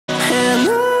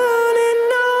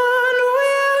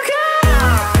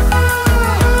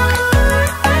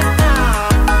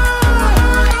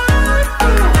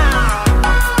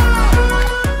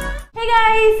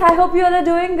hope you all are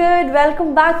doing good.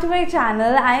 Welcome back to my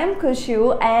channel. I am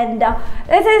Kushu and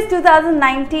this is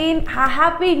 2019.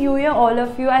 Happy New Year all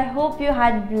of you. I hope you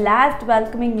had blast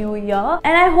welcoming New Year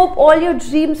and I hope all your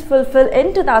dreams fulfill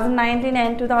in 2019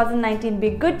 and 2019 be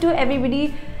good to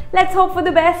everybody. Let's hope for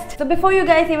the best. So before you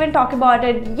guys even talk about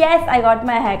it, yes, I got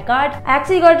my haircut. I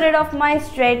actually got rid of my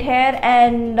straight hair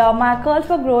and my curls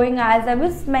were growing as I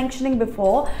was mentioning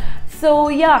before. So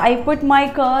yeah, I put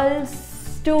my curls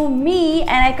to me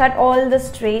and I cut all the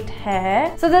straight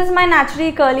hair. So this is my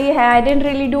naturally curly hair. I didn't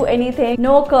really do anything,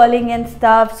 no curling and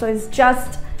stuff. So it's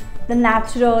just the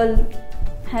natural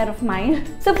hair of mine.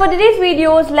 So for today's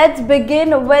videos, let's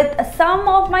begin with some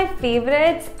of my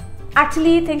favorites.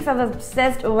 Actually, things I was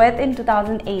obsessed with in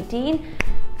 2018.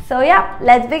 So yeah,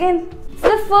 let's begin. So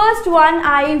the first one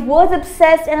I was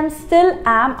obsessed and I still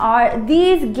am are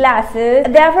these glasses.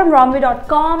 They are from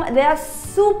ROMWE.com. They are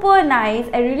super nice.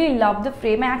 I really love the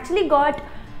frame. I actually got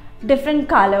different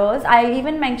colors. I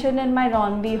even mentioned in my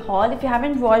ROMWE haul. If you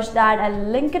haven't watched that, I'll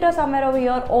link it or somewhere over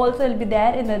here. Also, it'll be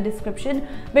there in the description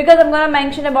because I'm gonna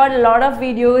mention about a lot of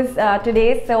videos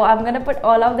today. So I'm gonna put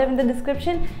all of them in the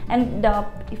description, and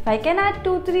if I can add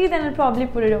 2-3, then I'll probably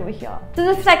put it over here.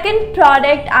 So the second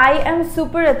product I am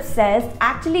super obsessed.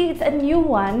 Actually, it's a new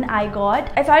one I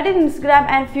got. I saw it on Instagram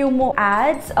and few more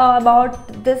ads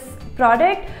about this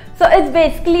product. So it's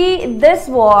basically this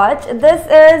watch. This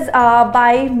is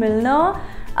by Millner.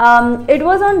 It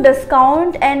was on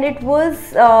discount and it was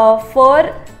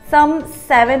for some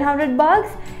 700 bucks.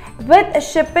 With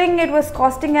shipping, it was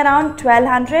costing around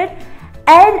 1200.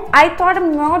 And I thought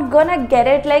I'm not gonna get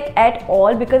it like at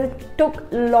all because it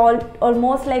took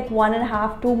almost like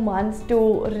 1.5-2 months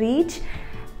to reach.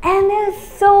 And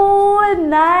it's so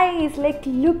nice. Like,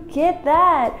 look at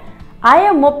that. I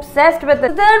am obsessed with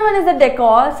it. The third one is the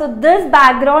decor. So this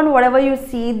background, whatever you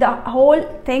see, the whole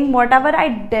thing, whatever I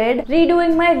did,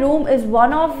 redoing my room is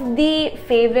one of the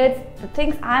favorites, the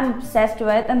things I'm obsessed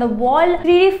with. And the wall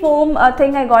 3D foam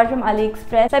thing I got from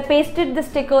AliExpress. So I pasted the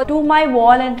sticker to my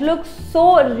wall and it looks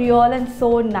so real and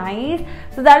so nice.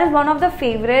 So that is one of the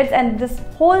favorites and this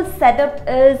whole setup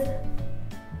is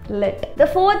lit. The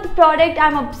fourth product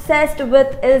I'm obsessed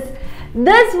with is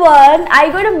this one. I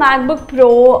got a MacBook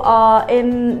Pro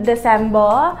in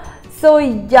December. So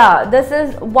yeah, this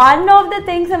is one of the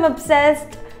things I'm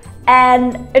obsessed,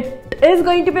 and it is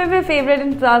going to be my favorite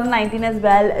in 2019 as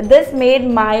well. This made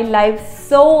my life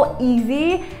so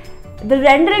easy. The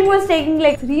rendering was taking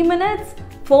like 3 minutes,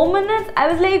 4 minutes.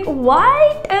 I was like,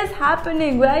 what is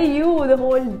happening? Where are you the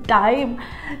whole time?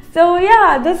 So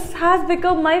yeah, this has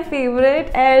become my favorite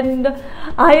and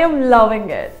I am loving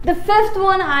it. The fifth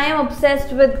one, I am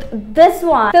obsessed with this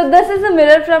one. So this is a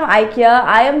mirror from IKEA.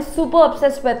 I am super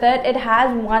obsessed with it. It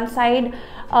has one side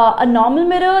a normal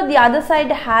mirror, the other side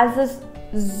has this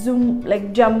zoom,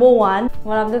 like jumbo one.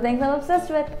 One of the things I'm obsessed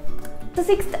with. The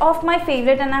sixth of my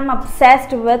favorite and I'm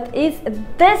obsessed with is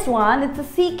this one. It's a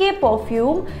CK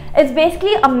perfume. It's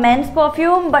basically a men's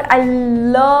perfume, but I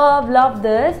love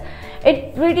this.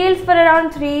 It retails for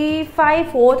around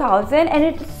 4,000 and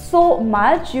it's so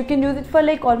much. You can use it for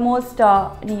like almost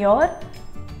a year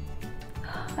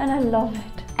and I love it.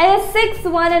 And the sixth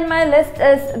one in my list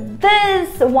is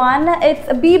this one. It's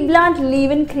a Be Blunt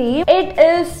leave-in cream. It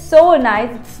is so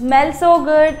nice. It smells so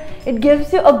good. It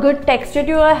gives you a good texture to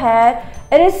your hair.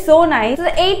 It is so nice. So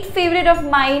the eighth favorite of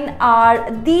mine are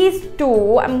these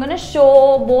two. I'm gonna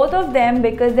show both of them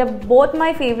because they're both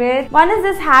my favorite. One is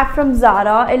this hat from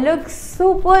Zara. It looks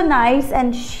super nice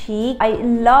and chic. I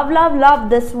love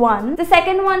this one. The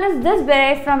second one is this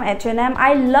beret from H&M.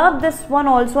 I love this one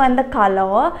also and the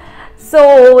color.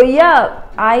 So yeah,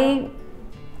 I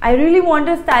really want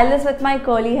to style this with my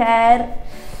curly hair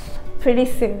pretty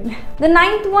soon. The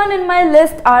ninth one in my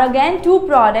list are again two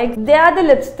products. They are the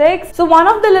lipsticks. So one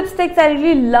of the lipsticks I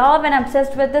really love and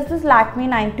obsessed with is this Lakme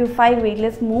 925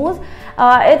 Weightless Mousse.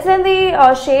 It's in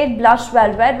the shade Blush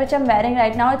Velvet, which I'm wearing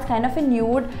right now. It's kind of a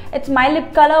nude. It's my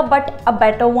lip color but a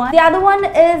better one. The other one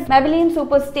is Maybelline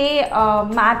Superstay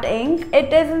Matte Ink.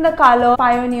 It is in the color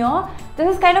Pioneer.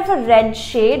 This is kind of a red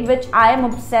shade which I am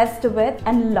obsessed with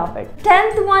and love it.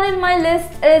 10th one in my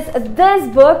list is this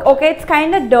book. Okay, it's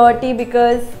kind of dirty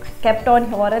because kept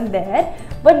on here and there.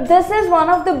 But this is one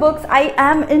of the books I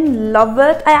am in love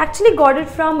with. I actually got it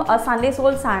from Sunday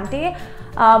Soul Sante,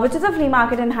 which is a flea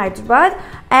market in Hyderabad,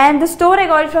 and the store I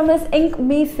got it from is Ink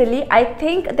Me Silly. I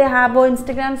think they have an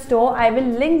Instagram store. I will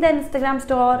link the Instagram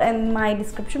store in my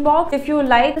description box. If you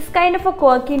like this kind of a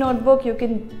quirky notebook,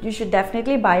 you should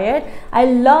definitely buy it. I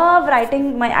love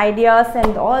writing my ideas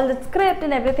and all the script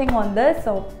and everything on this,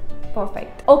 so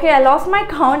Perfect. Okay, I lost my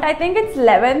count. I think it's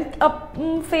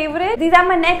 11th favorite. These are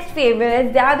my next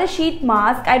favorites. They are the sheet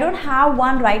mask. I don't have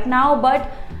one right now,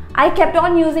 but I kept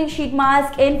on using sheet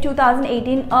mask in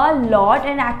 2018 a lot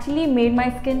and actually made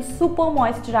my skin super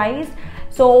moisturized.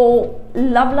 So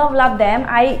love them.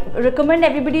 I recommend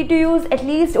everybody to use at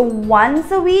least once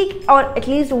a week or at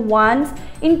least once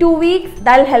in 2 weeks.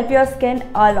 That'll help your skin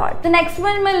a lot. The next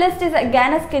one on my list is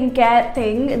again a skincare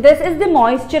thing. This is the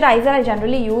moisturizer I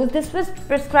generally use. This was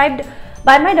prescribed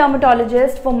by my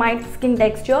dermatologist for my skin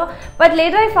texture, but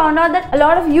later I found out that a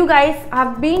lot of you guys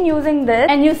have been using this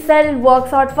and you said it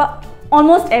works out for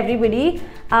almost everybody.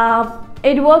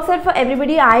 It works out for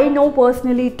everybody, I know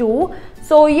personally too.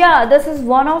 So yeah, this is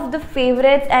one of the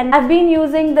favorites and I've been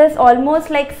using this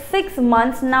almost like 6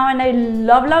 months now and I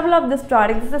love this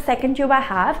product. This is the second tube I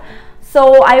have.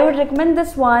 So I would recommend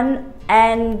this one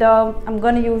and I'm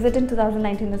gonna use it in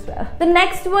 2019 as well. The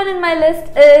next one in my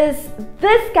list is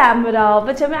this camera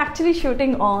which I'm actually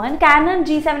shooting on, Canon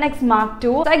G7x Mark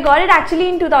II. So I got it actually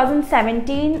in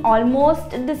 2017,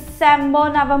 almost December,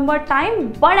 November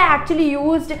time, but I actually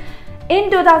used in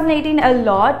 2018 a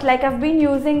lot. Like I've been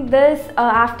using this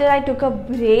after I took a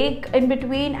break in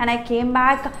between and I came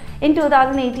back in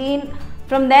 2018.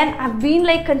 From then I've been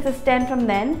like consistent from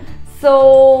then.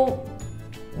 So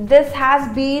this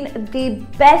has been the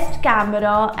best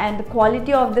camera and the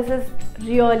quality of this is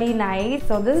really nice.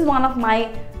 So this is one of my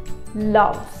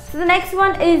loves. So the next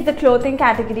one is the clothing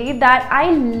category that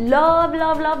I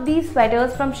love these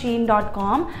sweaters from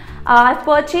SHEIN.com. I've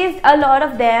purchased a lot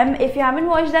of them. If you haven't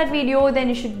watched that video, then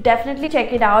you should definitely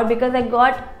check it out because I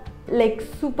got like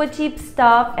super cheap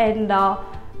stuff and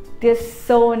they're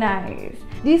so nice.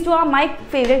 These two are my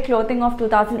favorite clothing of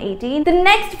 2018. The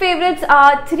next favorites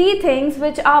are 3 things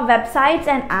which are websites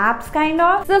and apps kind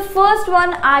of. So the first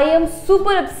one I am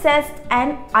super obsessed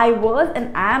and I was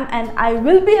and am and I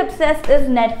will be obsessed is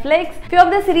Netflix. Few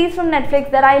of the series from Netflix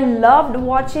that I loved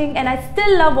watching and I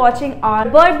still love watching are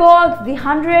Bird Box, The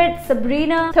 100,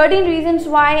 Sabrina, 13 Reasons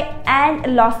Why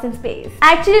and Lost in Space.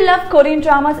 I actually love Korean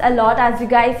dramas a lot, as you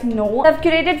guys know. I've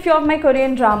curated few of my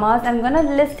Korean dramas. I'm gonna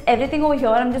list everything over here.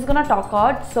 I'm just gonna talk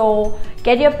out. So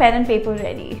get your pen and paper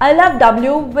ready. I love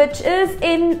W, which is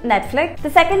in Netflix. The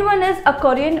second one is a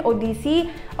Korean Odyssey.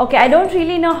 Okay, I don't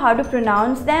really know how to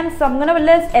pronounce them, so I'm gonna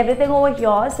list everything over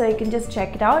here so you can just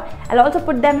check it out. I'll also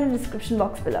put them in the description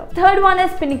box below. Third one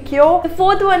is Pinocchio. The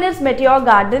fourth one is Meteor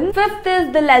Garden. Fifth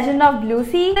is The Legend of Blue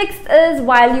Sea. Sixth is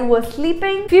While You Were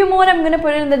Sleeping. Few more I'm gonna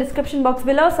put it in the description box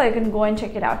below so you can go and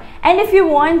check it out. And if you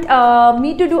want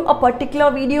me to do a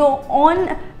particular video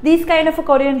on these kind of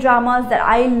Korean dramas that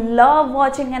I love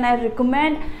watching and I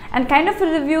recommend, and kind of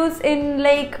reviews in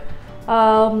like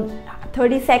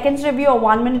 30 seconds review or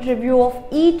 1 minute review of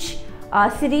each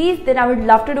series, then I would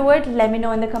love to do it. Let me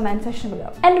know in the comment section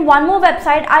below. And one more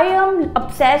website I am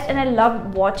obsessed and I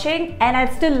love watching and I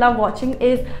still love watching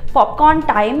is Popcorn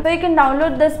Time. So you can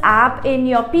download this app in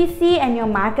your PC and your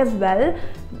Mac as well.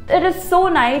 It is so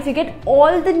nice. You get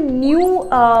all the new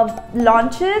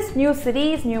launches, new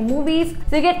series, new movies.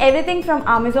 So you get everything from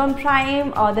Amazon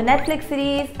Prime, the Netflix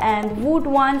series and Woot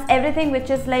ones, everything which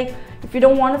is like, if you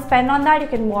don't want to spend on that, you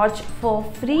can watch for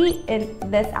free in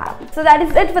this app. So that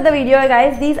is it for the video,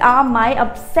 guys. These are my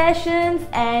obsessions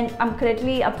and I'm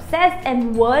currently obsessed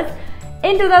and was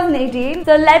in 2018.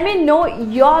 So let me know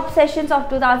your obsessions of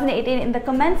 2018 in the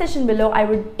comment section below. I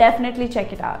would definitely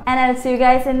check it out. And I'll see you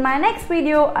guys in my next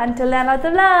video. Until then, lots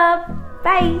of love.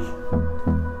 Bye.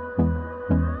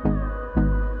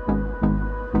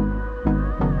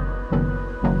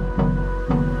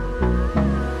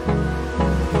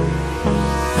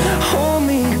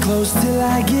 Close till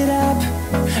I get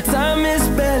up. Time is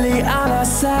barely on our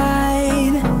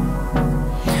side.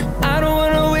 I don't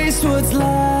wanna waste what's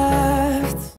left.